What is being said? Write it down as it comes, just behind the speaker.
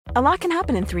A lot can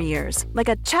happen in 3 years, like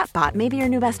a chatbot may be your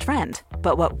new best friend.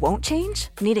 But what won't change?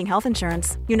 Needing health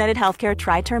insurance. United Healthcare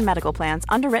Tri-Term Medical Plans,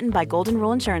 underwritten by Golden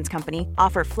Rule Insurance Company,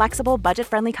 offer flexible,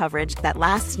 budget-friendly coverage that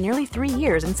lasts nearly 3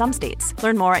 years in some states.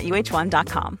 Learn more at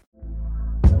uh1.com.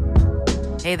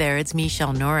 Hey there, it's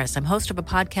Michelle Norris. I'm host of a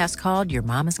podcast called Your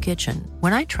Mama's Kitchen.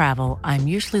 When I travel, I'm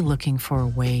usually looking for a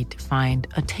way to find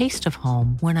a taste of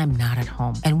home when I'm not at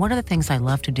home. And one of the things I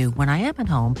love to do when I am at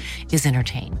home is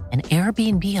entertain. And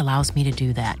Airbnb allows me to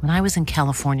do that. When I was in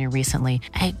California recently,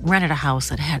 I rented a house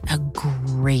that had a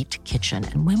great kitchen.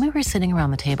 And when we were sitting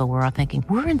around the table, we were all thinking,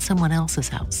 we're in someone else's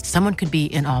house. Someone could be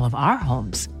in all of our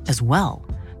homes as well.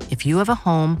 If you have a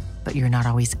home, but you're not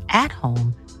always at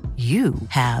home, you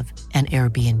have an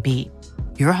Airbnb.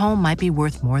 Your home might be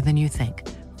worth more than you think.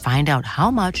 Find out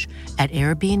how much at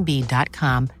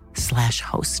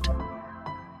airbnb.com/host.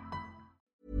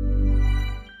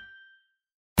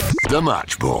 The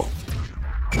Match Ball.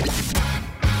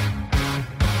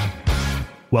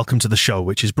 Welcome to the show,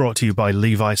 which is brought to you by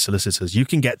Levi Solicitors. You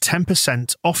can get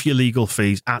 10% off your legal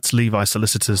fees at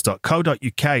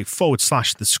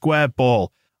levisolicitors.co.uk/the square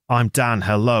ball. I'm Dan.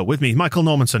 Hello. With me, Michael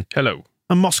Normanson. Hello.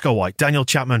 And Moscow White, Daniel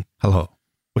Chapman. Hello.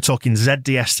 We're talking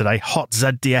ZDS today, hot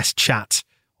ZDS chat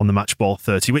on the Match Ball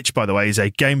 30, which, by the way, is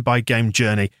a game-by-game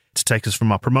journey to take us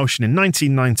from our promotion in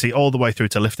 1990 all the way through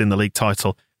to lifting the league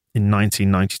title in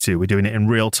 1992. We're doing it in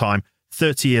real time,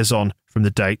 30 years on from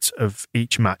the date of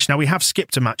each match. Now, we have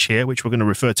skipped a match here, which we're going to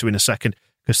refer to in a second,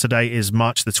 because today is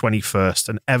March the 21st,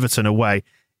 and Everton away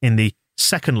in the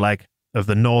second leg of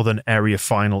the Northern Area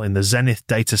Final in the Zenith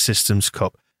Data Systems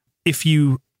Cup. If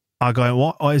you are going,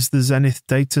 what is the Zenith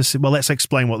Data? Well, let's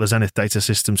explain what the Zenith Data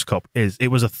Systems Cup is. It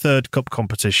was a third cup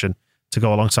competition to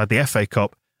go alongside the FA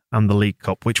Cup and the League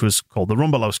Cup, which was called the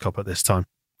Rumbelows Cup at this time.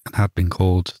 And had been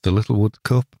called the Littlewood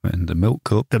Cup and the Milk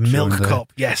Cup. The Milk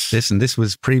Cup, yes. This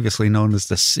was previously known as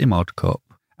the Simod Cup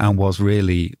and was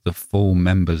really the full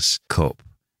members' cup.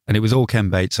 And it was all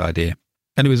Ken Bates' idea.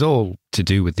 And it was all to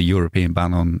do with the European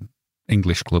ban on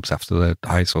English clubs after the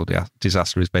Highsall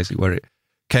disaster is basically where it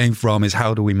came from, is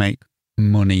how do we make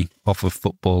money off of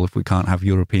football if we can't have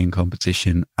European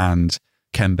competition? And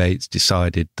Ken Bates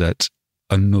decided that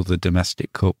another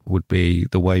domestic cup would be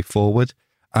the way forward.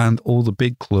 And all the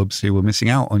big clubs who were missing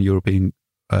out on European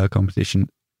competition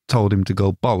told him to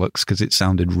go bollocks because it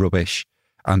sounded rubbish,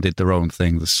 and did their own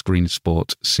thing, the Screen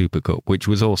Sport Super Cup, which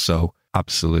was also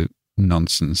absolute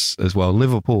nonsense as well.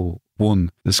 Liverpool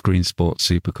won the Screen Sport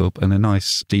Super Cup, and a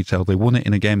nice detail, they won it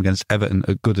in a game against Everton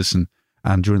at Goodison.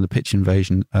 And during the pitch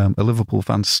invasion, a Liverpool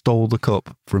fan stole the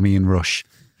cup from Ian Rush.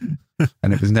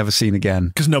 And it was never seen again.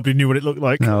 Because nobody knew what it looked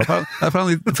like. No,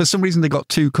 apparently, for some reason, they got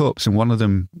two cups, and one of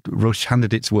them, Rush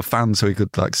handed it to a fan so he could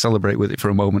celebrate with it for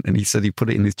a moment. And he said he put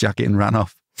it in his jacket and ran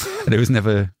off. And it was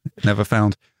never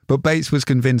found. But Bates was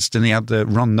convinced, and he had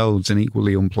Ron Nodes, an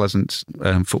equally unpleasant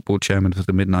football chairman for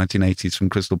the mid-1980s from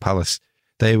Crystal Palace.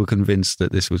 They were convinced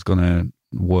that this was going to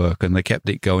work, and they kept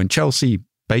it going.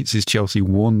 Bates's Chelsea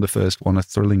won the first one, a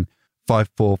thrilling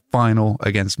 5-4 final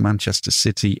against Manchester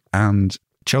City, and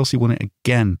Chelsea won it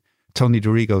again. Tony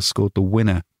Dorigo scored the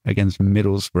winner against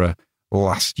Middlesbrough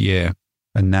last year,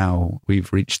 and now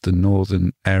we've reached the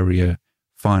Northern Area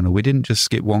Final. We didn't just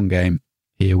skip one game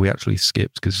here, we actually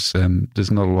skipped because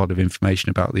there's not a lot of information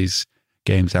about these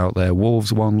games out there.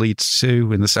 Wolves won Leeds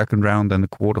 2 in the second round, and the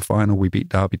quarter-final we beat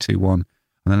Derby 2-1, and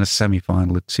then a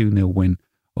semi-final, a 2-0 win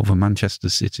over Manchester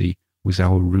City was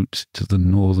our route to the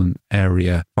Northern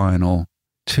Area Final.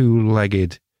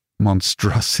 Two-legged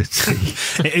monstrosity.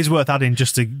 It is worth adding,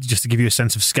 just to give you a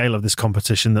sense of scale of this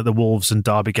competition, that the Wolves and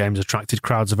Derby games attracted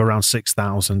crowds of around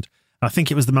 6,000. I think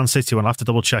it was the Man City one. I'll have to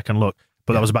double check and look,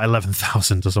 but that was about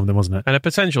 11,000 or something, wasn't it? And a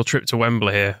potential trip to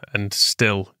Wembley here, and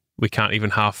still we can't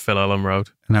even half fill Elland Road.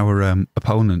 And our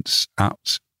opponents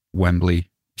at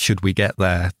Wembley, should we get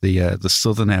there, the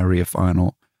Southern Area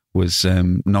Final was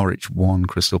Norwich 1,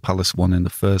 Crystal Palace 1 in the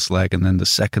first leg, and then the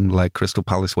second leg, Crystal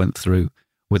Palace went through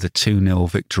with a 2-0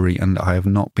 victory, and I have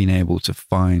not been able to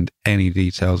find any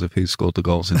details of who scored the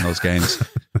goals in those games.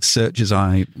 Search as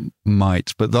I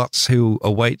might, but that's who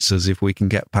awaits us if we can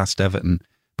get past Everton.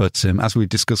 But as we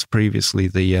discussed previously,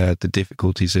 the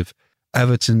difficulties of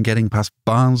Everton getting past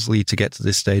Barnsley to get to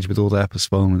this stage with all their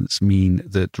postponements mean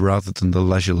that rather than the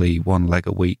leisurely one leg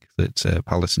a week that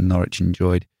Palace and Norwich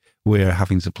enjoyed, we're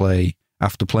having to play,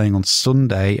 after playing on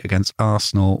Sunday against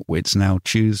Arsenal, it's now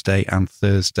Tuesday and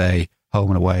Thursday, home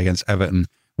and away against Everton,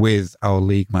 with our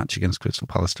league match against Crystal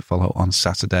Palace to follow on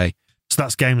Saturday. So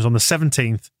that's games on the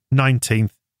 17th,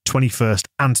 19th, 21st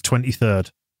and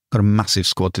 23rd. Got a massive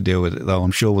squad to deal with it, though.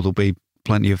 I'm sure there'll be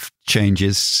plenty of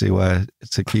changes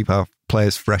to keep our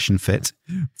players fresh and fit.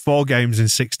 4 games in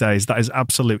 6 days. That is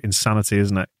absolute insanity,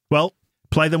 isn't it? Well,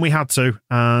 play them we had to,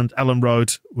 and Ellen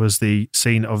Road was the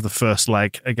scene of the first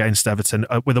leg against Everton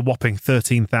with a whopping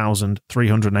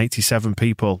 13,387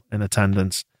 people in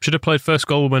attendance. Should have played first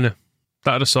goal winner.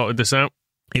 That would have sorted this out.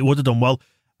 It would have done well.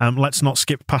 Let's not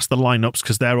skip past the lineups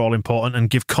because they're all important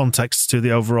and give context to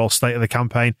the overall state of the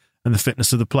campaign and the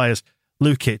fitness of the players.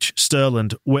 Lukic,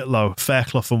 Sterland, Whitlow,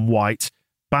 Fairclough and White,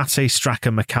 Batty,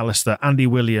 Strachan, McAllister, Andy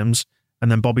Williams,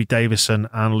 and then Bobby Davison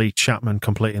and Lee Chapman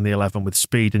completing the 11 with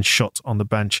Speed and Shutt on the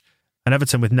bench. And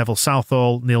Everton with Neville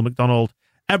Southall, Neil McDonald,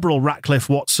 Eberl, Ratcliffe,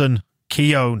 Watson,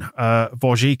 Keown,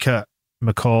 Vorjika,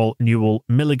 McCall, Newell,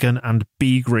 Milligan and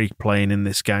Beagrie playing in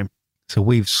this game. So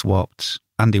we've swapped.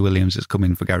 Andy Williams has come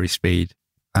in for Gary Speed,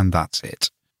 and that's it.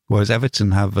 Whereas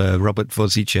Everton have Robert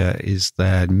Vorjika is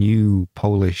their new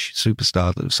Polish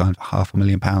superstar that was signed for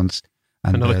 £500,000.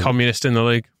 And, another communist in the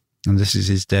league. And this is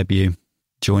his debut,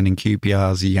 joining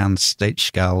QPR's Jan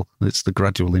Steichskal. It's the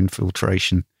gradual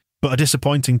infiltration. But a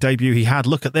disappointing debut he had.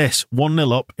 Look at this,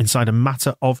 1-0 up inside a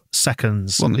matter of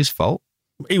seconds. Wasn't his fault.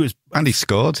 And he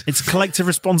scored. It's collective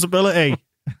responsibility.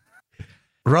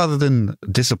 Rather than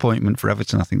disappointment for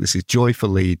Everton, I think this is joy for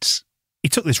Leeds. He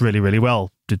took this really, really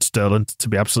well, did Sterland, to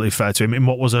be absolutely fair to him, in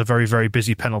what was a very, very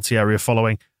busy penalty area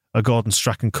following a Gordon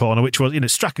Strachan corner, which was,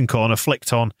 Strachan corner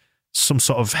flicked on some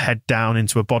sort of head down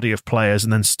into a body of players,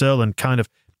 and then Sterland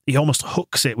he almost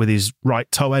hooks it with his right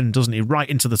toe end, doesn't he? Right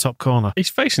into the top corner. He's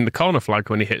facing the corner flag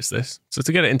when he hits this. So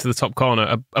to get it into the top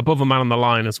corner, above a man on the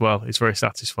line as well, is very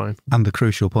satisfying. And the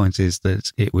crucial point is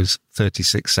that it was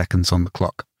 36 seconds on the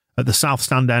clock. At the South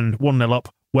Stand end, 1-0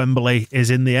 up, Wembley is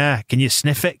in the air. Can you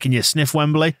sniff it? Can you sniff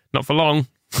Wembley? Not for long.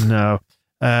 No.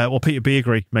 Peter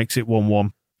Beagrie makes it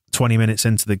 1-1. 20 minutes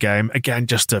into the game. Again,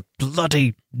 just a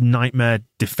bloody nightmare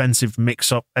defensive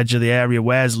mix-up, edge of the area.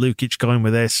 Where's Lukic going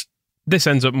with this? This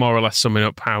ends up more or less summing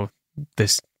up how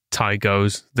this tie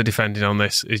goes. The defending on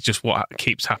this is just what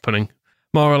keeps happening.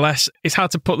 More or less, it's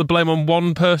hard to put the blame on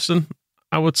one person,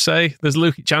 I would say. There's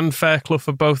Lukic and Fairclough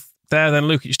are both there. Then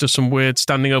Lukic does some weird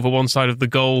standing over one side of the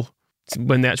goal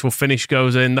when the actual finish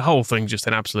goes in. The whole thing's just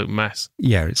an absolute mess.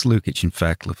 Yeah, it's Lukic and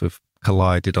Fairclough have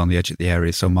collided on the edge of the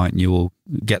area, so Mike Newell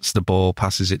gets the ball,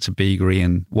 passes it to Beagrie,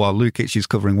 and while Lukic is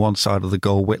covering one side of the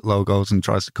goal, Whitlow goes and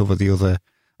tries to cover the other,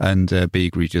 and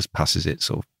Beagrie just passes it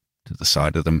to the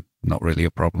side of them. Not really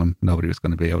a problem. Nobody was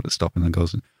going to be able to stop him, and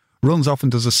goes and runs off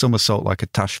and does a somersault like a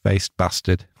tash-faced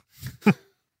bastard.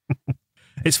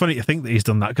 It's funny to think that he's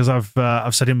done that, because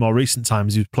I've said in more recent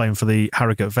times he was playing for the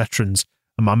Harrogate Veterans,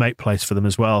 and my mate plays for them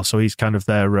as well, so he's kind of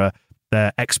their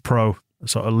ex-pro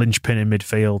sort of linchpin in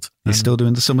midfield. He's still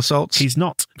doing the somersaults? He's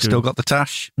not. Still got the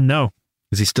tash? No.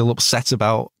 Is he still upset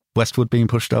about Westwood being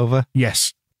pushed over?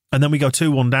 Yes. And then we go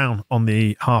 2-1 down on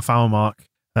the half-hour mark.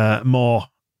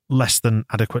 Less than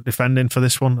adequate defending for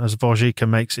this one, as Vorjika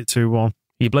makes it 2-1. Are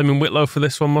you blaming Whitlow for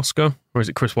this one, Moscow? Or is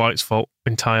it Chris White's fault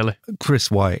entirely? Chris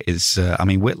White is...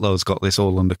 Whitlow's got this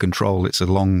all under control. It's a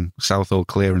long Southall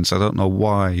clearance. I don't know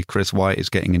why Chris White is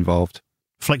getting involved.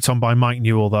 Flicked on by Mike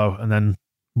Newell, though, and then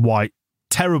White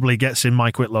terribly gets in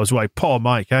Mike Whitlow's way. Poor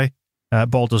Mike, eh?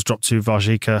 Ball does drop to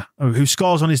Vorjika, who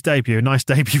scores on his debut. Nice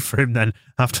debut for him then,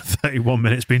 after 31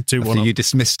 minutes being 2-1 After you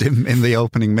dismissed him in the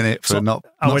opening minute for not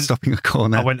stopping a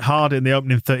corner. I went hard in the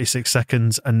opening 36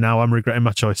 seconds, and now I'm regretting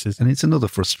my choices. And it's another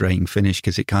frustrating finish,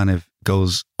 because it kind of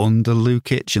goes under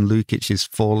Lukic, and Lukic is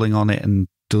falling on it and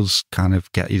does kind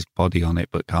of get his body on it,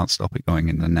 but can't stop it going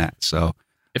in the net. So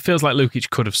it feels like Lukic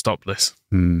could have stopped this.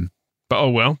 Hmm. But oh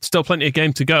well, still plenty of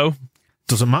game to go.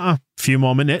 Doesn't matter. Few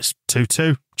more minutes,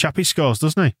 2-2. Chappie scores,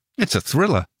 doesn't he? It's a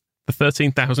thriller. The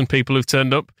 13,000 people who've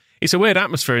turned up. It's a weird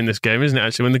atmosphere in this game, isn't it,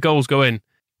 actually? When the goals go in,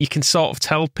 you can sort of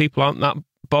tell people aren't that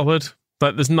bothered.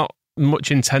 Like, there's not much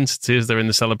intensity as there in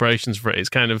the celebrations for it. It's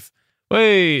kind of,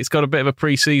 hey, it's got a bit of a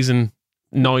pre-season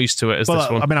noise to it as this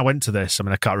one. I went to this.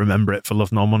 I can't remember it for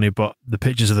love nor money, but the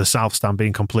pictures of the South Stand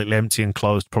being completely empty and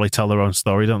closed probably tell their own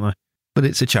story, don't they? But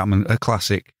it's a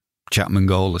classic Chapman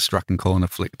goal, a Strachan corner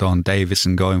flicked on,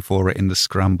 Davison going for it in the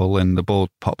scramble, and the ball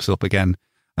pops up again,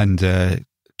 and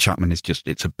Chapman is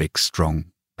it's a big, strong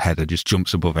header, just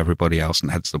jumps above everybody else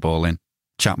and heads the ball in.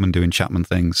 Chapman doing Chapman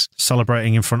things.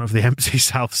 Celebrating in front of the empty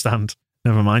South Stand.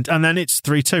 Never mind. And then it's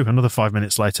 3-2, another 5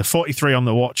 minutes later. 43 on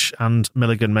the watch, and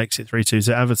Milligan makes it 3-2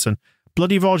 to Everton.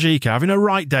 Bloody Vorjika having a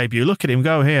right debut. Look at him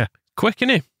go here. Quick, isn't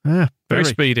he? Yeah. Very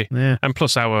speedy. Yeah. And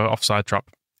plus our offside trap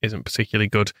isn't particularly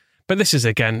good. But this is,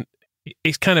 again,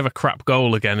 it's kind of a crap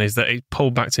goal again, is that it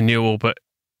pulled back to Newell, but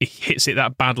he hits it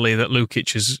that badly that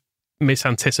Lukic has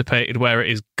misanticipated where it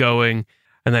is going,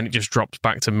 and then it just drops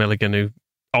back to Milligan, who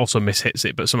also mishits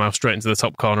it, but somehow straight into the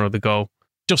top corner of the goal.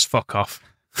 Just fuck off.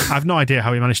 I've no idea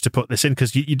how he managed to put this in,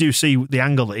 because you do see the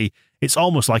angle that it's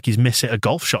almost like he's missed a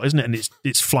golf shot, isn't it? And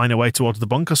it's flying away towards the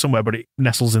bunker somewhere, but it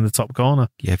nestles in the top corner.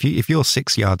 Yeah, if you're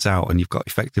 6 yards out and you've got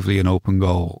effectively an open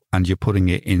goal and you're putting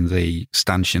it in the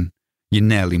stanchion, you're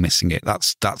nearly missing it.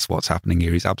 That's what's happening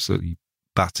here. He's absolutely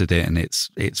battered it, and it's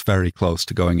very close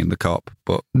to going in the cop.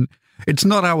 But it's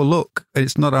not our luck.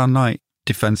 It's not our night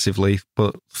defensively.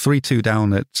 But 3-2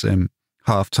 down at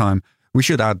half-time. We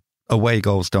should add, away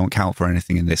goals don't count for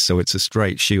anything in this, so it's a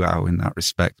straight shootout in that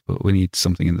respect. But we need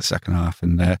something in the second half,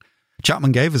 and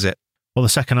Chapman gave us it. Well, the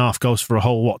second half goes for a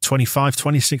whole, 25,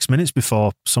 26 minutes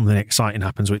before something exciting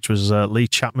happens, which was Lee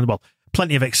Chapman. Well,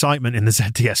 plenty of excitement in the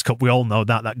ZDS Cup. We all know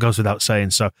that. That goes without saying.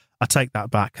 So I take that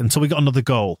back until we got another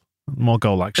goal. More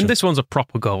goal action. And this one's a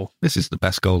proper goal. This is the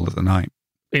best goal of the night.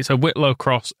 It's a Whitlow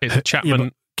cross. It's a Chapman. Yeah,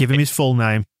 give him his full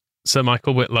name. Sir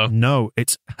Michael Whitlow. No,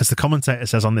 it's, as the commentator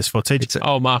says on this footage,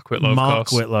 Mark Whitlow, Mark of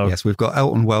course. Whitlow. Yes, we've got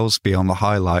Elton Wellesby on the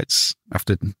highlights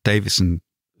after Davison.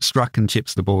 Strachan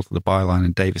chips the ball to the byline,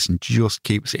 and Davison just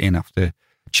keeps it in after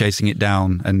chasing it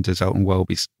down. And as Elton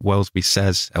Wellesby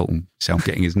says, I'm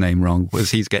getting his name wrong,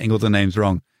 was he's getting other names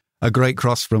wrong. A great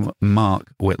cross from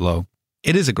Mark Whitlow.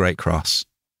 It is a great cross.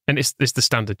 And it's the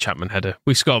standard Chapman header.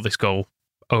 We scored this goal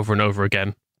over and over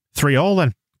again. 3-3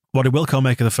 then. What did Wilco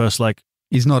make of the first leg?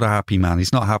 He's not a happy man.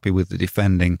 He's not happy with the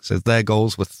defending. Says their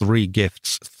goals were 3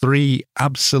 gifts, 3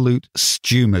 absolute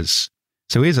stewmers.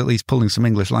 So he's at least pulling some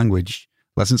English language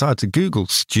lessons. I had to Google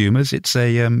stewmers.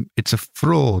 It's a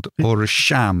fraud or a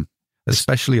sham,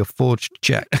 especially a forged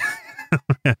check.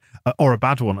 Or a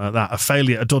bad one at that. A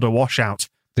failure, a dud, a washout.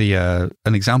 An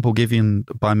example given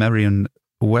by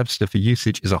Merriam-Webster for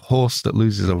usage is a horse that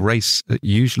loses a race,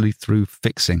 usually through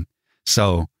fixing.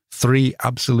 So 3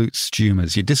 absolute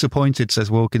stewmers. You're disappointed, says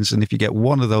Wilkinson, if you get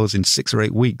one of those in 6 or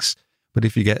 8 weeks. But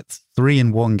if you get 3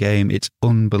 in one game, it's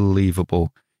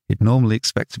unbelievable. You'd normally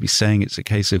expect to be saying it's a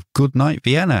case of good night,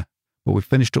 Vienna. But we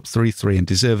finished up 3-3, and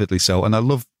deservedly so. And I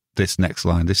love this next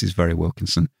line. This is very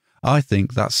Wilkinson. I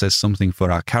think that says something for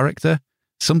our character,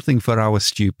 something for our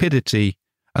stupidity,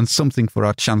 and something for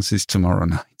our chances tomorrow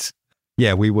night.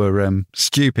 Yeah, we were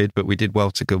stupid, but we did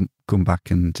well to come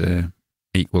back and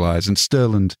equalise. And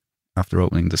Sterland, after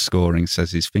opening the scoring,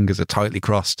 says his fingers are tightly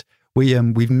crossed.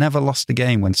 We've never lost a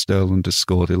game when Sterland has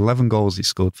scored. 11 goals he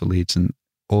scored for Leeds, and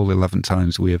all 11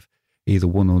 times we have either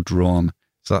won or drawn.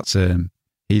 So that's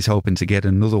he's hoping to get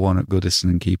another one at Goodison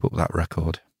and keep up that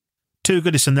record. To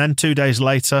Goodison then, 2 days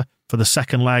later for the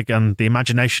second leg, and the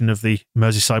imagination of the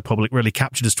Merseyside public really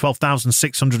captured as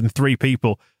 12,603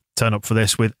 people turn up for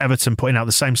this, with Everton putting out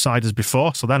the same side as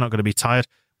before, so they're not going to be tired.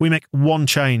 We make one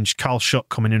change, Carl Shutt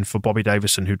coming in for Bobby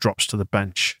Davison, who drops to the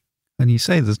bench. And you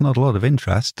say there's not a lot of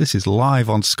interest. This is live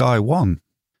on Sky One.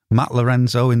 Matt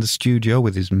Lorenzo in the studio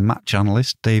with his match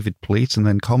analyst, David Pleat, and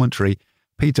then commentary,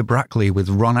 Peter Brackley with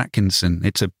Ron Atkinson.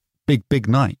 It's a big, big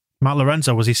night. Matt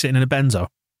Lorenzo, was he sitting in a benzo?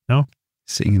 No?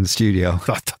 Sitting in the studio.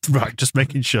 Right, just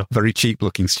making sure. Very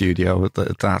cheap-looking studio at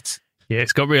that. Yeah,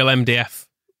 it's got real MDF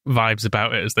vibes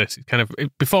about it as this. It kind of,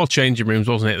 before changing rooms,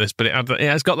 wasn't it, this? But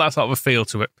it's got that sort of a feel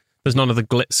to it. There's none of the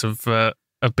glitz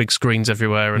of big screens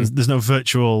everywhere. And there's no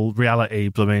virtual reality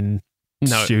blooming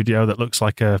studio that looks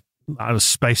like a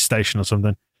space station or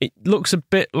something. It looks a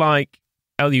bit like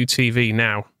LUTV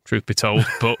now, truth be told,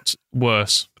 but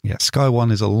worse. Yeah, Sky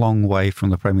One is a long way from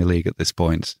the Premier League at this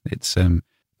point. It's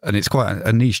and it's quite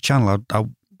a niche channel. I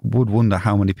would wonder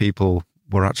how many people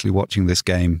were actually watching this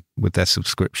game with their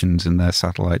subscriptions and their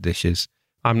satellite dishes.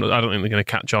 I don't think they're going to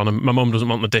catch on. And my mum doesn't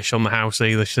want the dish on the house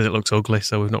either. She says it looks ugly,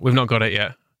 so we've not got it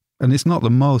yet. And it's not the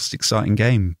most exciting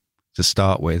game to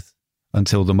start with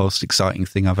until the most exciting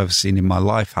thing I've ever seen in my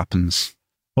life happens.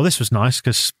 Well, this was nice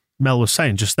because Mel was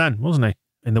saying just then, wasn't he?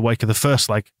 In the wake of the first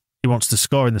leg, he wants to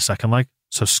score in the second leg.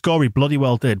 So score he bloody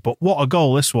well did. But what a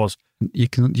goal this was. You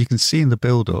can see in the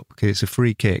build-up, because it's a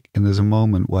free kick, and there's a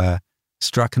moment where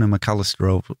Strachan and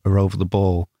McAllister are over the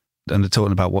ball, and they're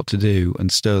talking about what to do,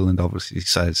 and Sterling obviously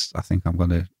says, I think I'm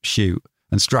going to shoot.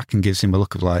 And Strachan gives him a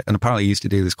look of like, and apparently he used to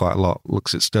do this quite a lot,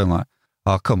 looks at Sterling like,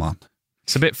 oh, come on.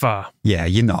 It's a bit far. Yeah,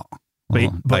 you're not.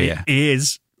 But yeah. He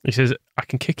is. He says, I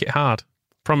can kick it hard.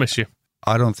 Promise you.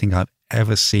 I don't think I've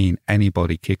ever seen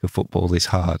anybody kick a football this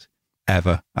hard,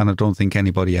 ever. And I don't think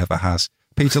anybody ever has.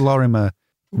 Peter Lorimer,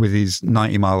 with his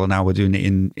 90 mile an hour doing it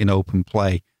in open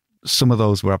play, some of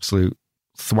those were absolute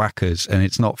thwackers, and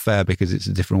it's not fair because it's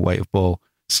a different weight of ball.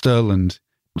 Sterling,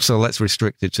 so let's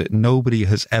restrict it to nobody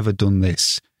has ever done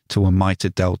this to a Mitre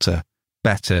Delta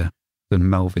better than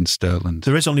Melvin Sterland.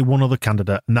 There is only one other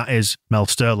candidate, and that is Mel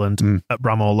Sterland at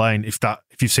Bramall Lane. If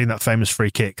you've seen that famous free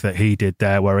kick that he did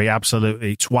there, where he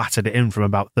absolutely twatted it in from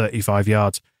about 35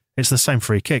 yards, it's the same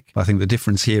free kick. I think the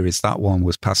difference here is that one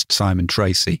was past Simon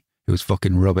Tracy, who was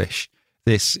fucking rubbish.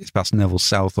 This is past Neville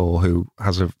Southall, who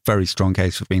has a very strong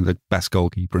case for being the best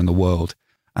goalkeeper in the world,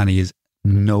 and he is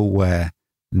nowhere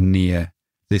near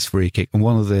this free kick. And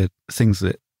one of the things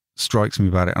that strikes me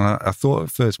about it, and I thought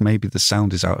at first maybe the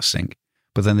sound is out of sync,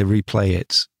 but then they replay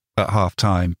it at half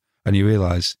time and you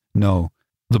realise, no,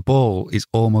 the ball is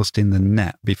almost in the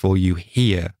net before you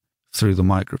hear through the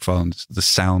microphones the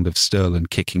sound of Sterling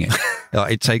kicking it.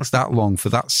 It takes that long for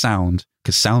that sound,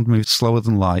 because sound moves slower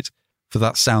than light, for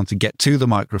that sound to get to the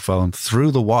microphone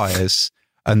through the wires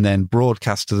and then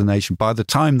broadcast to the nation. By the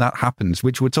time that happens,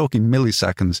 which we're talking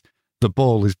milliseconds, the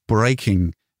ball is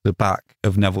breaking the back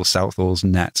of Neville Southall's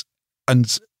net.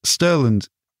 And Sterling,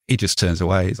 he just turns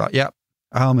away. He's like, yep,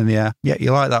 arm in the air. Yeah,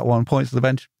 you like that one? Point to the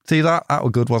bench. See that? That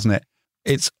was good, wasn't it?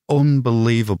 It's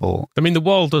unbelievable. I mean, the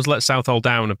wall does let Southall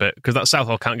down a bit, because that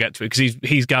Southall can't get to it, because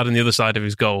he's guarding the other side of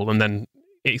his goal, and then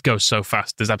it goes so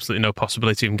fast, there's absolutely no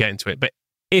possibility of him getting to it. But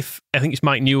I think it's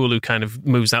Mike Newell who kind of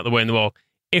moves out the way in the wall.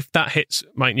 If that hits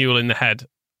Mike Newell in the head,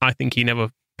 I think he never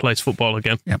plays football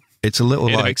again. Yeah, it's a little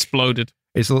like exploded.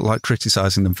 It's a little like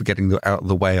criticising them for getting out of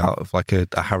the way out of like a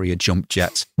Harrier jump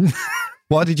jet.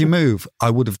 Why did you move? I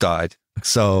would have died,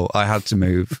 so I had to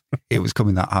move. It was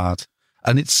coming that hard,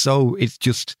 and it's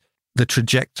just the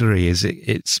trajectory is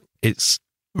it's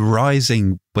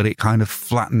rising, but it kind of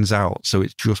flattens out, so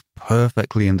it's just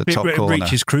perfectly in the top corner. It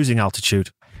reaches cruising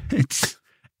altitude.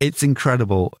 It's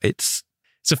incredible. It's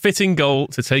a fitting goal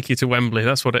to take you to Wembley.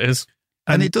 That's what it is.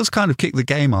 And it does kind of kick the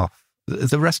game off.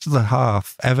 The rest of the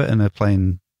half, Everton are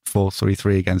playing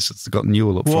 4-3-3 against us. They've got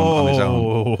Newell up front on his own.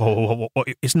 Whoa.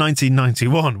 It's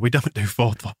 1991. We don't do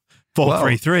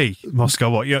 4-3-3. Moscow,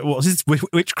 what is this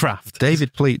witchcraft?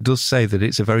 David Pleat does say that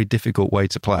it's a very difficult way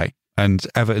to play. And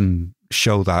Everton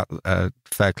show that.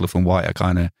 Fairclough and White are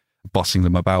kind of bossing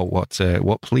them about what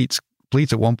Pleat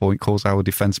at one point calls our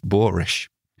defence boorish,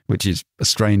 which is a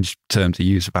strange term to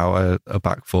use about a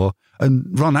back four.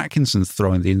 And Ron Atkinson's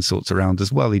throwing the insults around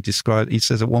as well. He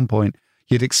says at one point,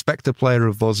 you'd expect a player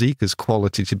of Vozika's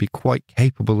quality to be quite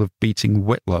capable of beating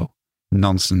Whitlow.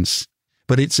 Nonsense.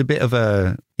 But it's a bit of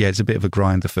a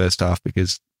grind the first half,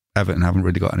 because Everton haven't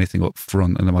really got anything up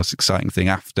front. And the most exciting thing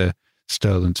after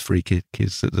Sterling's free kick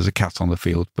is that there's a cat on the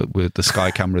field, but with the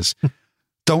Sky cameras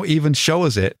don't even show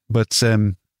us it. But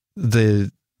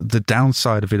the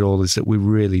downside of it all is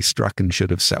that Strachan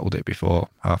should have settled it before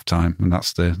half time, and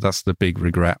that's the big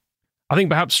regret. I think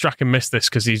perhaps Strachan missed this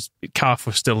because his calf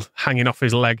was still hanging off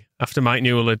his leg after Mike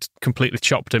Newell had completely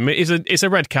chopped him. It's a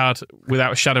red card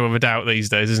without a shadow of a doubt these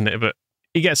days, isn't it? But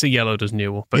he gets a yellow, does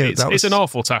Newell? But yeah, it's an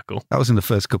awful tackle. That was in the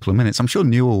first couple of minutes. I'm sure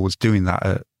Newell was doing that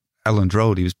at Elland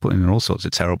Road. He was putting in all sorts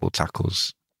of terrible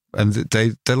tackles, and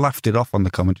they laughed it off on the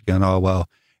commentary, going, "Oh well,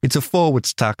 it's a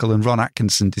forwards tackle." And Ron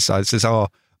Atkinson says, "Oh,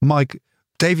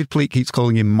 David Pleat keeps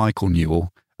calling him Michael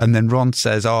Newell." And then Ron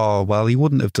says, "Oh, well, he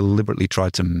wouldn't have deliberately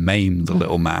tried to maim the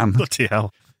little man." Bloody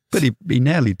hell. But he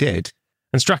nearly did.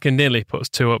 And Strachan nearly puts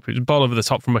two up. It was a ball over the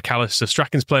top from McAllister.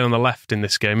 Strachan's playing on the left in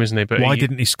this game, isn't he? But why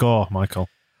didn't he score, Michael?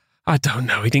 I don't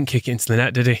know. He didn't kick it into the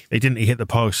net, did he? He didn't. He hit the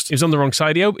post. He was on the wrong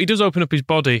side. He does open up his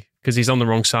body because he's on the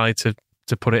wrong side to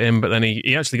put it in, but then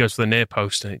he actually goes for the near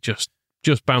post and it just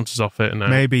bounces off it. And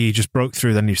maybe he just broke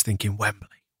through, then he was thinking,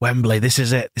 Wembley, this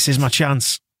is it. This is my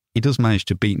chance. He does manage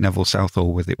to beat Neville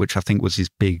Southall with it, which I think was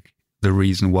the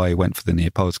reason why he went for the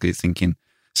near post, because he's thinking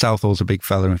Southall's a big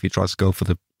fella, and if he tries to go for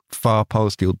the far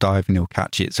post, he'll dive and he'll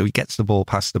catch it. So he gets the ball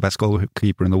past the best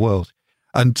goalkeeper in the world.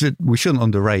 And we shouldn't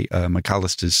underrate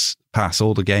McAllister's pass.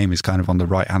 All the game is kind of on the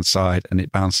right-hand side, and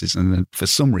it bounces, and then for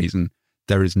some reason,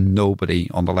 there is nobody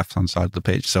on the left-hand side of the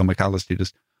pitch. So McAllister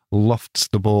just lofts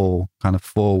the ball kind of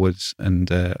forwards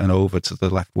and over to the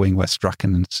left wing where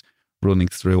Strachan is running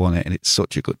through on it, and it's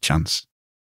such a good chance.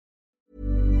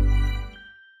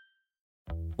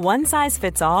 One size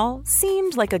fits all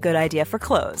seemed like a good idea for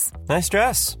clothes. Nice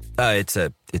dress. It's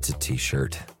a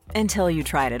t-shirt. Until you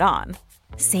tried it on.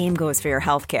 Same goes for your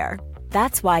healthcare.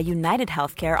 That's why United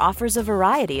Healthcare offers a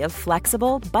variety of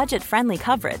flexible, budget-friendly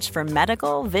coverage for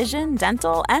medical, vision,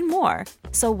 dental, and more.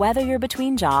 So whether you're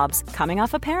between jobs, coming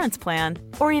off a parent's plan,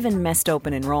 or even missed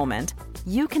open enrollment,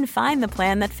 you can find the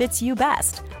plan that fits you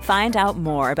best. Find out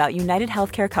more about United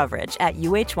Healthcare coverage at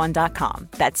uh1.com.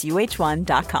 That's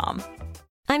uh1.com.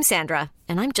 I'm Sandra,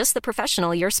 and I'm just the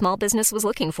professional your small business was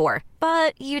looking for.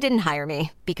 But you didn't hire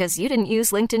me because you didn't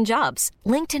use LinkedIn Jobs.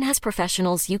 LinkedIn has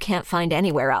professionals you can't find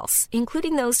anywhere else,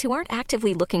 including those who aren't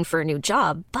actively looking for a new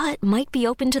job, but might be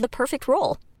open to the perfect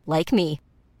role, like me.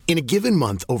 In a given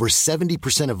month, over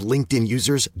 70% of LinkedIn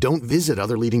users don't visit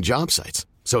other leading job sites.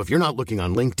 So if you're not looking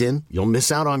on LinkedIn, you'll miss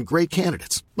out on great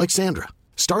candidates like Sandra.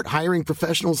 Start hiring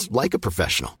professionals like a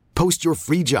professional. Post your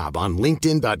free job on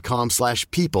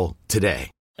linkedin.com/people today.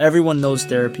 Everyone knows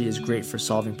therapy is great for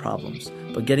solving problems,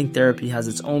 but getting therapy has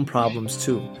its own problems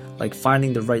too, like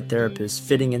finding the right therapist,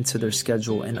 fitting into their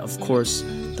schedule, and of course,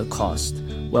 the cost.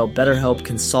 Well, BetterHelp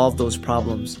can solve those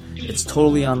problems. It's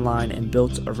totally online and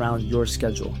built around your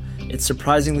schedule. It's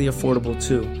surprisingly affordable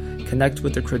too. Connect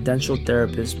with a credentialed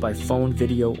therapist by phone,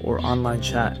 video, or online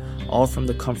chat, all from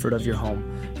the comfort of your home.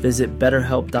 Visit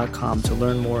BetterHelp.com to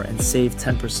learn more and save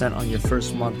 10% on your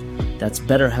first month. That's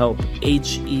BetterHelp,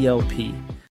 H-E-L-P.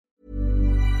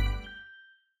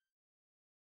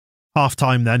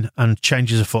 Half-time then, and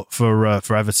changes afoot for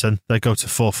Everton. They go to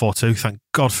 4-4-2. Thank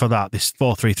God for that. This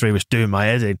 4-3-3 was doing my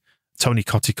head in. Tony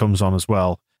Cottee comes on as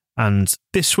well, and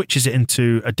this switches it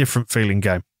into a different feeling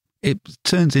game. It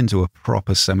turns into a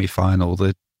proper semi-final.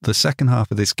 The second half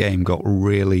of this game got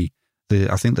really,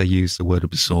 I think they used the word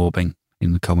absorbing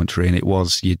in the commentary, and it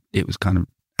was kind of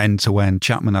end-to-end.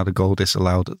 Chapman had a goal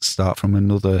disallowed at the start from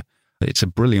another. It's a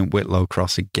brilliant Whitlow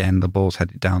cross again. The ball's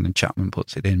headed down and Chapman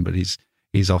puts it in, but he's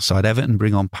offside. Everton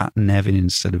bring on Pat Nevin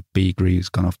instead of Beagrie, who's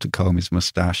gone off to comb his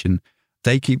moustache, and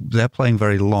they're playing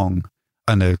very long,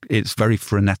 and it's very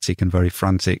frenetic and very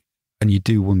frantic. And you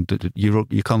do wonder, you're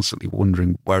constantly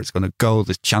wondering where it's going to go.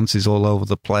 There's chances all over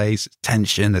the place, there's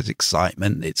tension, there's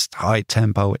excitement, it's high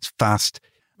tempo, it's fast.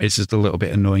 It's just a little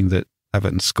bit annoying that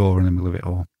Everton score in the middle of it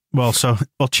all. Well,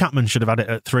 Chapman should have had it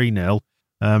at 3-0,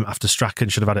 after Strachan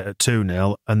should have had it at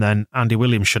 2-0, and then Andy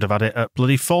Williams should have had it at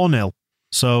bloody 4-0.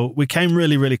 So we came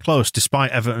really, really close,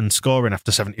 despite Everton scoring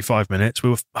after 75 minutes. We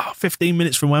were 15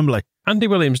 minutes from Wembley. Andy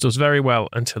Williams does very well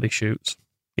until he shoots.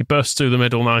 He bursts through the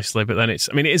middle nicely, but then it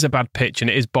is a bad pitch and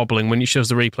it is bobbling. When he shows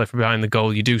the replay from behind the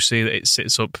goal, you do see that it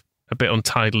sits up a bit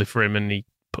untidily for him and he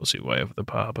puts it way over the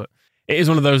bar. But it is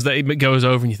one of those that it goes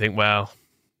over and you think, well,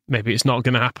 maybe it's not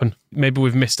going to happen. Maybe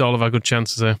we've missed all of our good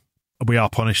chances there. We are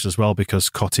punished as well because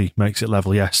Cottee makes it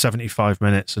level. 75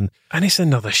 minutes. And it's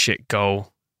another shit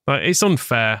goal. Like, it's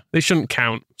unfair. They shouldn't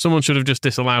count. Someone should have just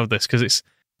disallowed this because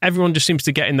everyone just seems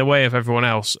to get in the way of everyone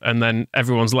else, and then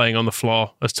everyone's laying on the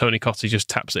floor as Tony Cottee just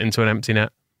taps it into an empty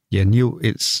net. Yeah,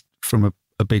 it's from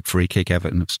a big free kick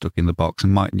Everton have stuck in the box,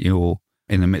 and Mike Newell,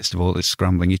 in the midst of all this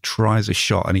scrambling, he tries a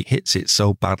shot and he hits it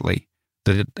so badly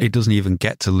that it doesn't even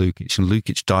get to Lukic, and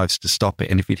Lukic dives to stop it.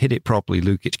 And if he'd hit it properly,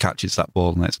 Lukic catches that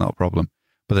ball and that's not a problem.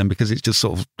 But then because it's just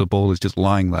sort of, the ball is just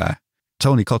lying there,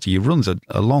 Tony Cottee runs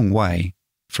a long way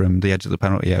from the edge of the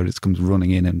penalty area, comes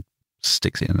running in and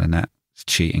sticks it in the net. It's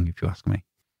cheating, if you ask me.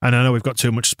 And I know we've got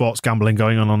too much sports gambling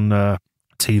going on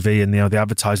TV, and the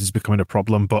advertising is becoming a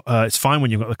problem. But it's fine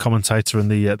when you've got the commentator and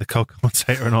the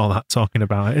co-commentator and all that talking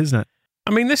about it, isn't it?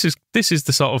 I mean, this is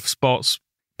the sort of sports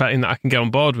betting that I can get on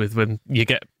board with, when you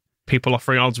get people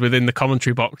offering odds within the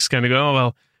commentary box, kind of go, oh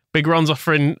well, Big Ron's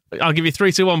offering, I'll give you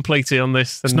 3-2-1 Pleaty on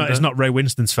this. And, it's not Ray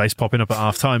Winston's face popping up at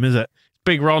half time, is it?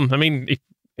 Big Ron. I mean,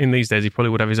 in these days, he probably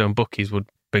would have his own bookies, would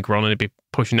Big Ron, and he'd be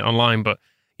pushing it online. But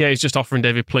yeah, he's just offering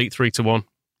David Pleat 3-1.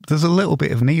 There's a little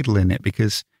bit of needle in it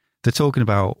because they're talking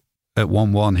about at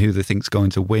 1-1 who they think's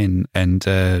going to win, and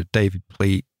David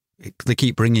Pleat, they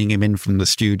keep bringing him in from the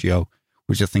studio,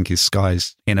 which I think is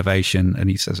Sky's innovation, and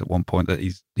he says at one point that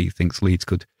he thinks Leeds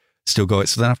could still go it.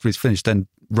 So then after he's finished, then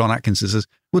Ron Atkinson says,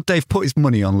 would Dave put his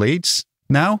money on Leeds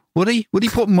now? Would he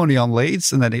put money on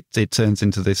Leeds? And then it turns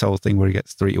into this whole thing where he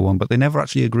gets 3-1, but they never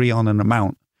actually agree on an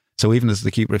amount. So even as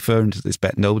they keep referring to this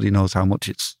bet, nobody knows how much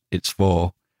it's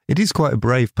for. It is quite a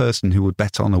brave person who would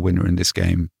bet on a winner in this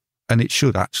game. And it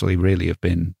should actually really have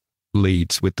been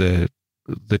Leeds with the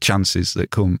chances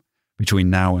that come between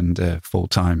now and full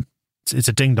time. It's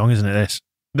a ding-dong, isn't it, this?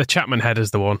 The Chapman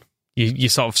header's the one. You're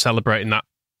sort of celebrating that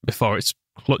before it's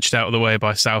clutched out of the way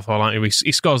by Southall, aren't you?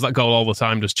 He scores that goal all the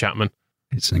time, does Chapman.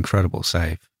 It's an incredible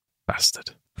save.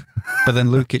 Bastard. But then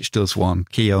Lukic does one.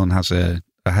 Keown has a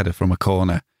header from a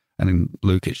corner, and then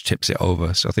Lukic tips it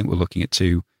over. So I think we're looking at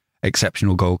two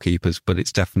exceptional goalkeepers, but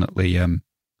it's definitely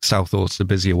Southall's the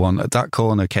busier one. That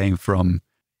corner came from,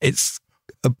 it's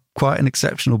quite an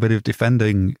exceptional bit of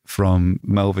defending from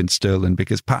Melvin Sterling,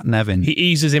 because Pat Nevin... He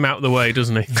eases him out of the way,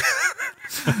 doesn't he?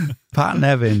 Pat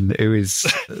Nevin, who is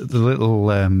the little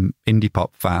indie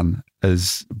pop fan,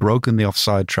 has broken the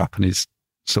offside trap and is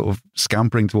sort of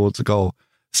scampering towards the goal.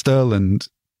 Sterling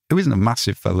who isn't a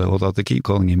massive fellow, although they keep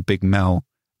calling him Big Mel,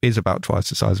 is about twice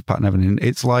the size of Pat Nevin. And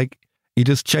it's like he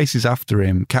just chases after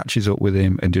him, catches up with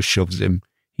him, and just shoves him.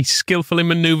 He skillfully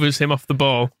manoeuvres him off the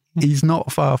ball. He's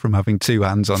not far from having two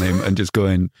hands on him and just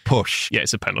going, push. Yeah,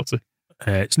 it's a penalty.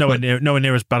 It's nowhere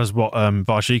near as bad as what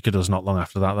Varshika does not long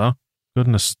after that, though.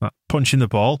 Goodness, that punching the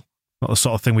ball, not the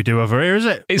sort of thing we do over here, is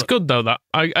it? It's good, though, that.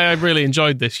 I really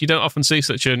enjoyed this. You don't often see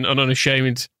such an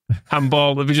unashamed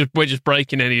handball that we're just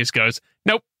breaking in. He just goes,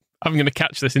 nope, I'm going to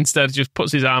catch this. Instead, just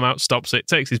puts his arm out, stops it,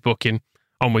 takes his booking,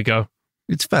 on we go.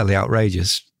 It's fairly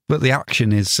outrageous, but the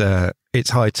action is it's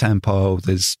high tempo.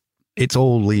 It's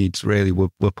all Leeds, really. We're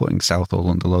putting Southall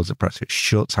under loads of pressure.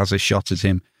 Schutz has a shot at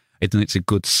him, and it's a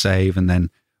good save. And then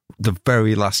the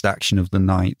very last action of the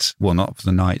night, well, not of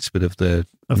the night, but of the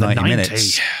 90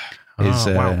 minutes,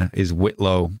 is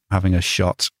Whitlow having a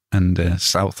shot and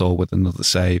Southall with another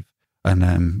save.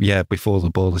 And before the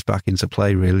ball is back into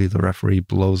play, really, the referee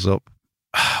blows up.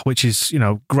 Which is,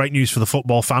 great news for the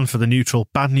football fan, for the neutral.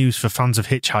 Bad news for fans of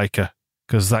Hitchhiker,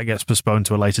 because that gets postponed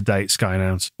to a later date, Sky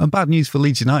announced. And bad news for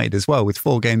Leeds United as well. With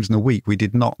 4 games in a week, we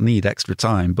did not need extra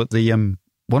time. But the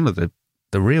one of the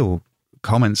real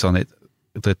comments on it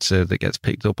that gets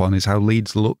picked up on is how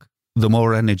Leeds look the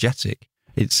more energetic.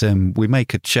 It's we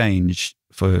make a change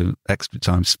for extra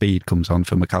time. Speed comes on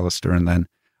for McAllister, and then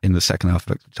in the second half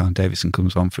of extra time, Davison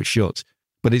comes on for Schutz.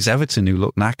 But it's Everton who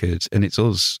look knackered, and it's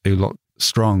us who look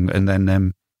strong. And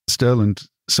then Sterling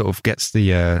sort of gets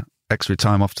the extra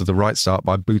time off to the right start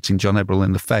by booting John Ebrell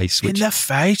in the face. In the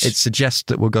face? It suggests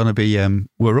that we're going to be,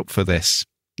 we're up for this.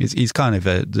 He's kind of,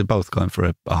 they're both going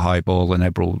for a high ball, and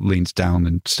Ebrell leans down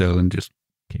and Sterling just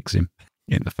kicks him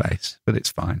in the face. But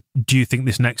it's fine. Do you think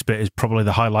this next bit is probably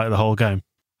the highlight of the whole game?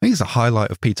 I think it's a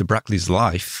highlight of Peter Brackley's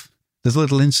life. There's a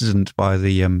little incident by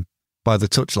the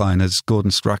touchline as Gordon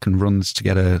Strachan runs to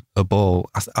get a ball.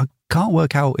 I can't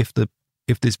work out if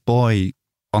this boy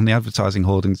on the advertising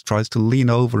hoardings tries to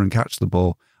lean over and catch the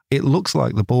ball. It looks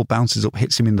like the ball bounces up,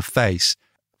 hits him in the face.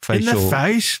 In the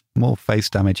face? More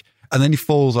face damage. And then he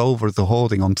falls over the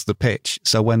hoarding onto the pitch.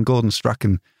 So when Gordon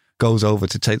Strachan goes over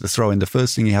to take the throw in, the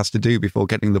first thing he has to do before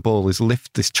getting the ball is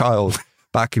lift this child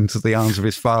back into the arms of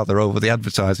his father over the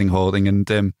advertising hoarding. And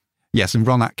and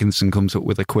Ron Atkinson comes up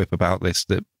with a quip about this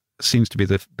that seems to be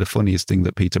the funniest thing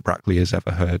that Peter Brackley has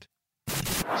ever heard.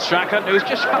 Strachan, who's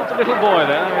just helped the little boy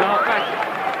there. We are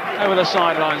back over the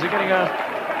sidelines. They're getting a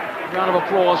round of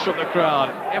applause from the crowd.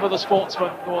 Ever the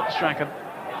sportsman, Gordon Strachan.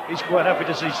 He's quite happy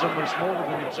to see someone smaller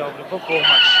than himself in a football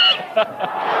match.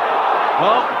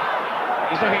 Well,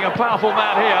 he's looking a powerful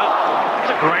man here.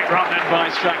 It's a great run then by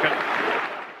Strachan.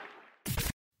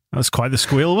 That was quite the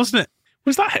squeal, wasn't it?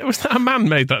 Was that a man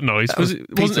made that noise?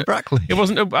 Peter Brackley. It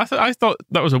wasn't. I thought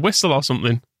that was a whistle or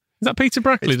something. Is that Peter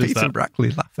Brackley? It's Peter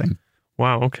Brackley laughing.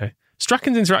 Wow. Okay.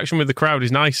 Strachan's interaction with the crowd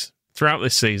is nice throughout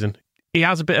this season. He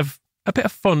has a bit of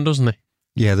fun, doesn't he?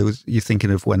 Yeah. You're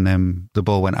thinking of when the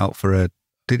ball went out for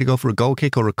did he go for a goal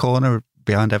kick or a corner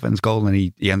behind Everton's goal, and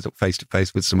he ends up face to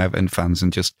face with some Everton fans,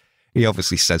 and he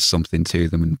obviously says something to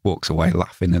them and walks away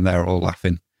laughing, and they're all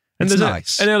laughing. It's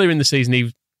nice. And earlier in the season,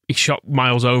 he shot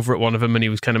Miles over at one of them, and he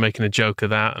was kind of making a joke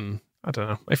of that. And I don't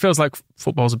know. It feels like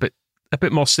football's a bit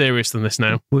more serious than this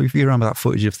now. Well, if you remember that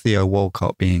footage of Theo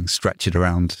Walcott being stretchered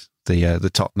around the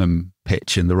Tottenham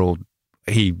pitch, and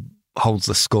he holds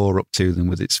the score up to them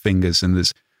with its fingers, and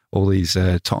there's all these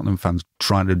Tottenham fans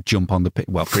trying to jump on the pitch,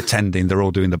 pretending they're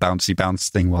all doing the bouncy bounce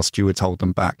thing while stewards hold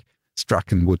them back.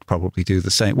 Strachan would probably do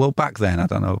the same. Well, back then, I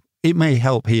don't know. It may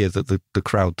help here that the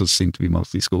crowd does seem to be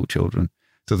mostly school children.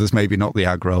 So there's maybe not the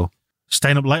aggro.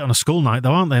 Staying up late on a school night,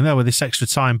 though, aren't they, there with this extra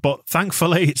time? But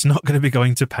thankfully, it's not going to be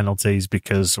going to penalties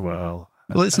because, well,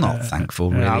 it's not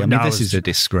thankful, really. This is a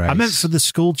disgrace. I meant for the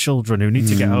school children who need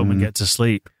to get home and get to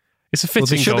sleep. It's a fitting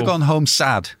goal. They should have gone home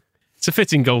sad. It's a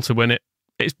fitting goal to win it.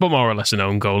 It's more or less an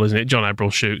own goal, isn't it? John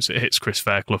Ebrell shoots, it hits Chris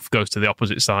Fairclough, goes to the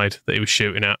opposite side that he was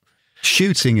shooting at.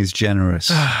 Shooting is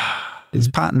generous. It's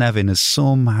Pat Nevin has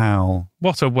somehow...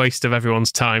 What a waste of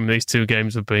everyone's time these 2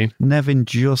 games have been. Nevin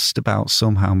just about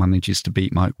somehow manages to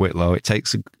beat Mike Whitlow. It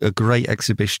takes a great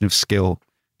exhibition of skill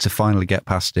to finally get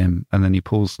past him, and then he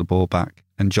pulls the ball back.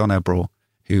 And John Ebrell,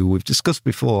 who we've discussed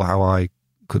before how I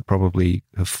could probably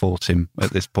have fought him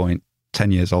at this point,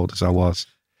 10 years old as I was,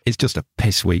 it's just a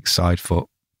piss-weak side foot,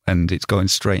 and it's going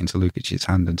straight into Lukic's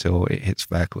hand until it hits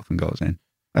Fairclough and goes in.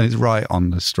 And it's right on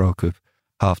the stroke of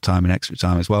half-time and extra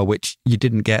time as well, which you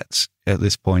didn't get at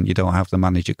this point. You don't have the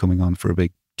manager coming on for a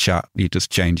big chat. You just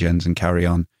change ends and carry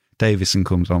on. Davison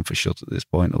comes on for Schutz at this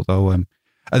point, although... and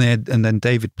then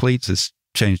David Pleats has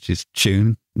changed his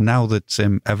tune. Now that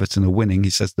Everton are winning, he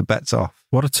says the bet's off.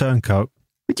 What a turncoat.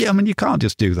 But yeah, I mean, you can't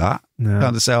just do that. No. You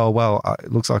can't just say, oh, well,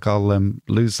 it looks like I'll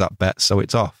lose that bet, so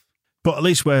it's off. But at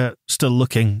least we're still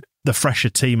looking the fresher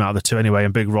team out of the two anyway,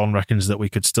 and Big Ron reckons that we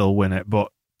could still win it.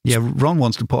 But yeah, Ron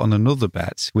wants to put on another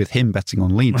bet with him betting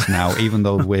on Leeds now, even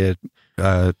though we're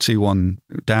 2-1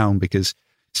 down because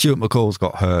Stuart McCall's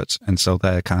got hurt, and so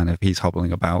he's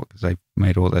hobbling about because they've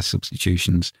made all their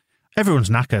substitutions. Everyone's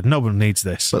knackered. No one needs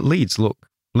this. But Leeds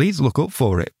look up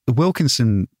for it.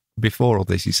 Wilkinson, before all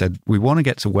this, he said, we want to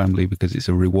get to Wembley because it's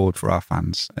a reward for our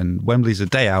fans. And Wembley's a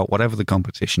day out, whatever the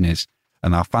competition is.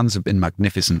 And our fans have been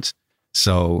magnificent.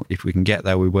 So if we can get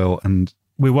there, we will. And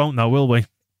we won't know, will we?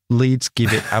 Leeds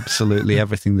give it absolutely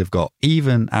everything they've got,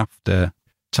 even after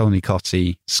Tony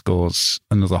Cottee scores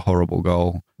another horrible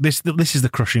goal. This is the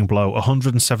crushing blow.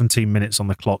 117 minutes on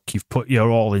the clock. You've put your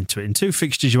all into it. In two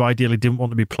fixtures you ideally didn't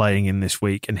want to be playing in this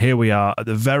week. And here we are at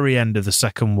the very end of the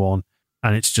second one,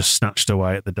 and it's just snatched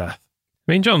away at the death.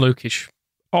 I mean, John Lukic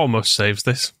almost saves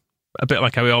this. A bit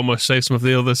like how he almost saved some of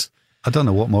the others. I don't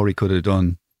know what more he could have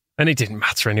done. And it didn't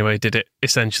matter anyway, did it?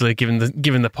 Essentially, given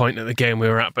the point of the game we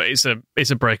were at, but it's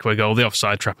a breakaway goal. The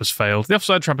offside trap has failed. The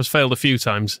offside trap has failed a few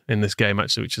times in this game,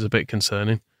 actually, which is a bit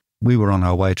concerning. We were on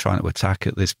our way trying to attack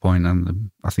at this point, and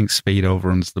I think Speed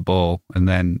overruns the ball. And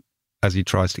then, as he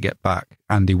tries to get back,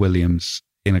 Andy Williams,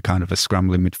 in a kind of a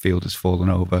scrambling midfield, has fallen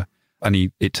over.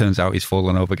 And it turns out he's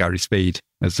fallen over Gary Speed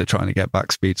as they're trying to get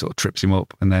back. Speed sort of trips him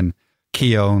up, and then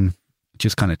Keown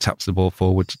just kind of taps the ball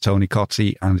forward to Tony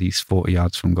Cottee, and he's 40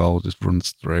 yards from goal, just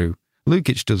runs through.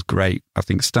 Lukic does great, I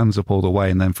think, stands up all the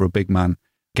way, and then for a big man,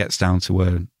 gets down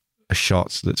to a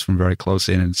shot that's from very close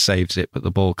in and saves it, but the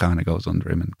ball kind of goes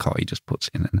under him, and Cottee just puts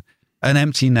in an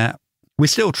empty net. We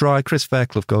still try. Chris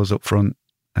Fairclough goes up front,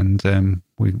 and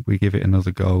we give it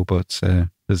another go, but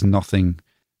there's nothing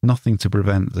to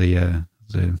prevent the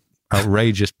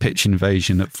outrageous pitch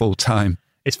invasion at full time.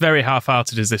 It's very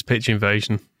half-hearted, is this pitch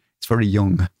invasion. It's very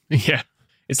young. Yeah.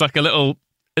 It's like a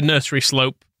nursery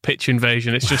slope pitch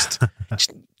invasion. It's just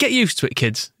get used to it,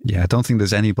 kids. Yeah, I don't think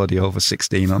there's anybody over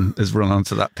 16 has run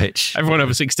onto that pitch. Everyone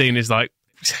over 16 is like,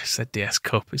 ZDS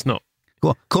Cup. It's not. Go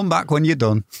on, come back when you're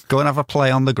done. Go and have a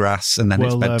play on the grass, and then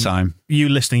it's bedtime. You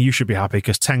listening, you should be happy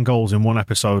because 10 goals in one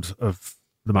episode of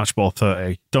the Match Ball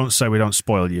 30. Don't say we don't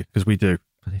spoil you, because we do.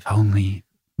 But if only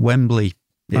Wembley,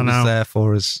 it was there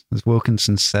for us, as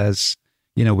Wilkinson says.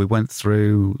 You know, we went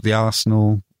through the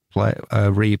Arsenal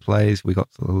replays. We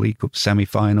got to the League Cup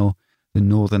semi-final, the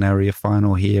Northern Area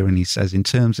final here. And he says, in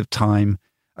terms of time,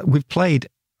 we've played,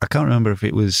 I can't remember if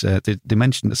it was, they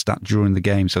mentioned the stat during the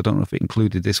game, so I don't know if it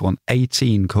included this one,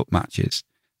 18 cup matches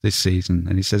this season.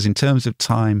 And he says, in terms of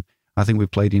time, I think we've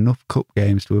played enough cup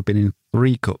games to have been in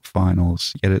 3 cup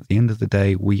finals. Yet at the end of the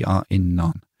day, we are in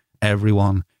none.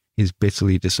 Everyone is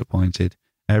bitterly disappointed.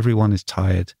 Everyone is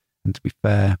tired. And to be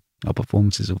fair, our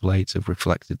performances of late have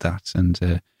reflected that.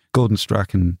 And Gordon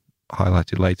Strachan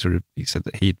highlighted later, he said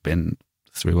that he'd been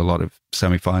through a lot of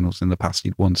semi-finals in the past.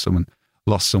 He'd won some and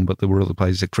lost some, but there were other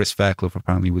players. Chris Fairclough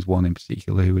apparently was one in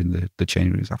particular who in the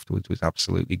change rooms afterwards was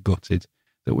absolutely gutted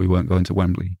that we weren't going to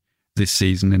Wembley this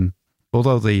season. And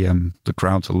although the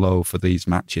crowds are low for these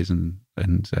matches and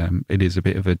it is a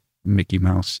bit of a Mickey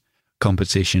Mouse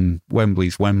competition,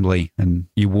 Wembley's Wembley, and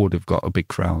you would have got a big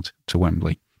crowd to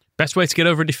Wembley. Best way to get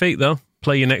over a defeat, though,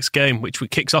 play your next game, which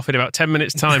kicks off in about 10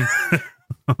 minutes' time.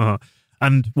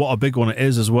 And what a big one it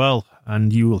is as well.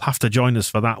 And you will have to join us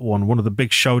for that one. One of the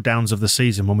big showdowns of the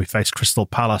season when we face Crystal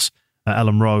Palace at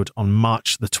Elland Road on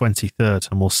March the 23rd.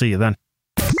 And we'll see you then.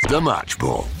 The Match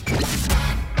Ball.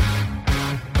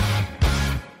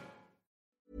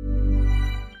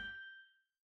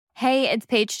 Hey, it's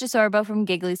Paige DeSorbo from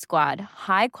Giggly Squad.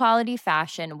 High quality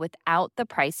fashion without the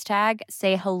price tag.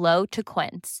 Say hello to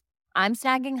Quince. I'm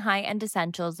snagging high-end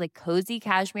essentials like cozy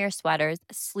cashmere sweaters,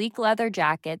 sleek leather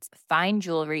jackets, fine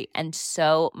jewelry, and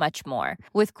so much more.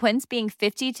 With Quince being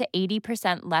 50 to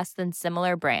 80% less than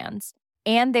similar brands.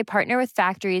 And they partner with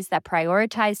factories that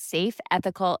prioritize safe,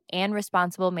 ethical, and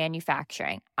responsible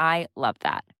manufacturing. I love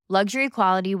that. Luxury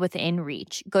quality within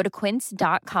reach. Go to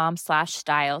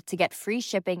quince.com/style to get free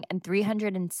shipping and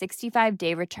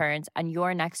 365-day returns on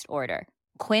your next order.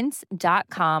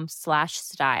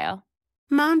 Quince.com/style.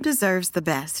 Mom deserves the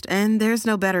best, and there's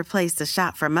no better place to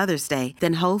shop for Mother's Day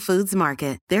than Whole Foods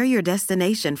Market. They're your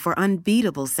destination for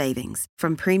unbeatable savings,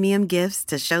 from premium gifts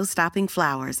to show-stopping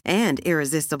flowers and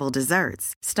irresistible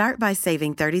desserts. Start by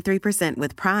saving 33%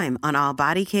 with Prime on all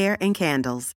body care and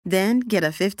candles. Then get a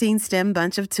 15-stem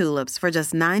bunch of tulips for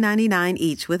just $9.99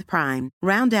 each with Prime.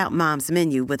 Round out Mom's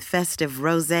menu with festive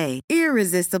rosé,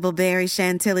 irresistible berry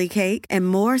chantilly cake, and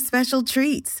more special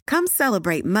treats. Come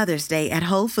celebrate Mother's Day at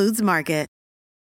Whole Foods Market.